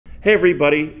Hey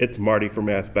everybody, it's Marty from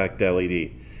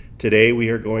aspectLED. Today we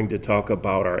are going to talk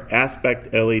about our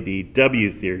aspectLED W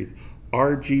Series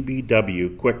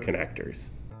RGBW quick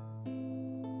connectors.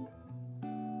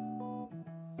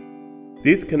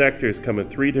 These connectors come in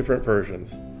three different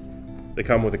versions. They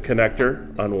come with a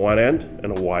connector on one end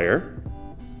and a wire,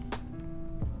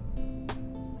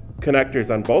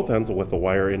 connectors on both ends with a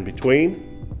wire in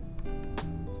between,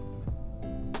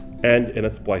 and in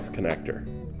a splice connector.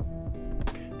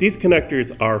 These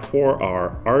connectors are for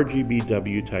our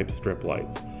RGBW type strip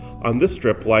lights. On this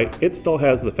strip light, it still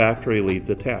has the factory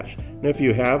leads attached. And if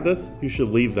you have this, you should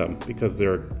leave them because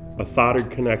they're a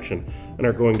soldered connection and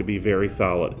are going to be very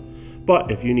solid. But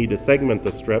if you need to segment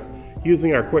the strip,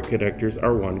 using our quick connectors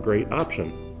are one great option.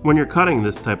 When you're cutting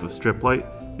this type of strip light,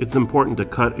 it's important to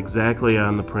cut exactly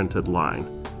on the printed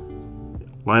line.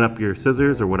 Line up your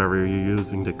scissors or whatever you're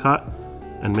using to cut,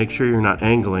 and make sure you're not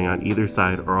angling on either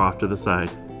side or off to the side.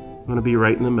 You want to be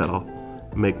right in the middle.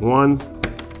 Make one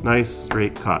nice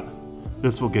straight cut.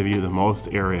 This will give you the most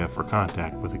area for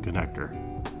contact with the connector.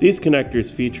 These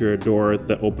connectors feature a door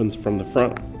that opens from the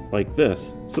front like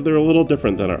this, so they're a little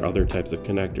different than our other types of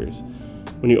connectors.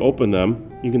 When you open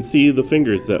them, you can see the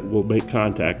fingers that will make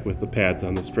contact with the pads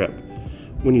on the strip.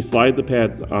 When you slide the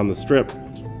pads on the strip,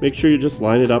 make sure you just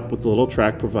line it up with the little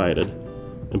track provided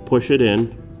and push it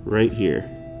in right here.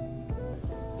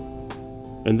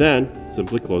 And then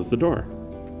simply close the door.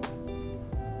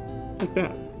 Like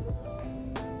that.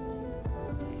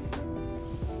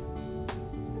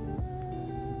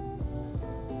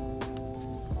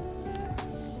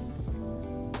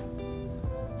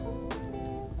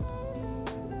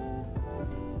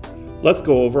 Let's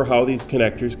go over how these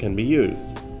connectors can be used.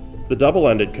 The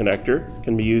double-ended connector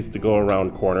can be used to go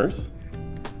around corners.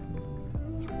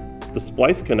 The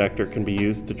splice connector can be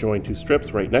used to join two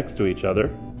strips right next to each other.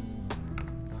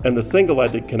 And the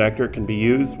single-ended connector can be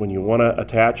used when you want to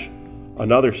attach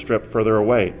another strip further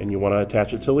away and you want to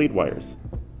attach it to lead wires.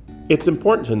 It's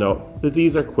important to note that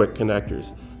these are quick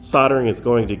connectors. Soldering is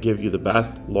going to give you the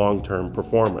best long-term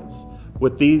performance.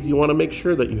 With these, you want to make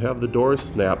sure that you have the doors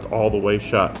snapped all the way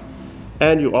shut.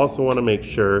 And you also want to make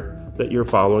sure that you're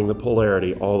following the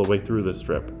polarity all the way through the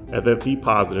strip, and that V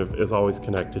positive is always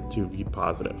connected to V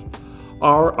positive.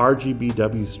 Our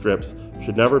RGBW strips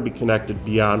should never be connected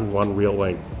beyond one reel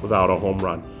length without a home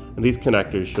run, and these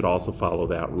connectors should also follow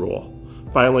that rule.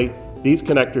 Finally, these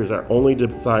connectors are only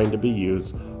designed to be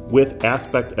used with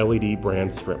aspectLED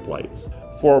brand strip lights.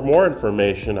 For more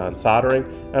information on soldering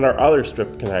and our other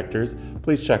strip connectors,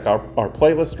 please check out our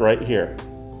playlist right here.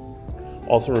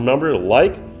 Also remember to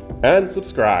like and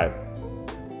subscribe.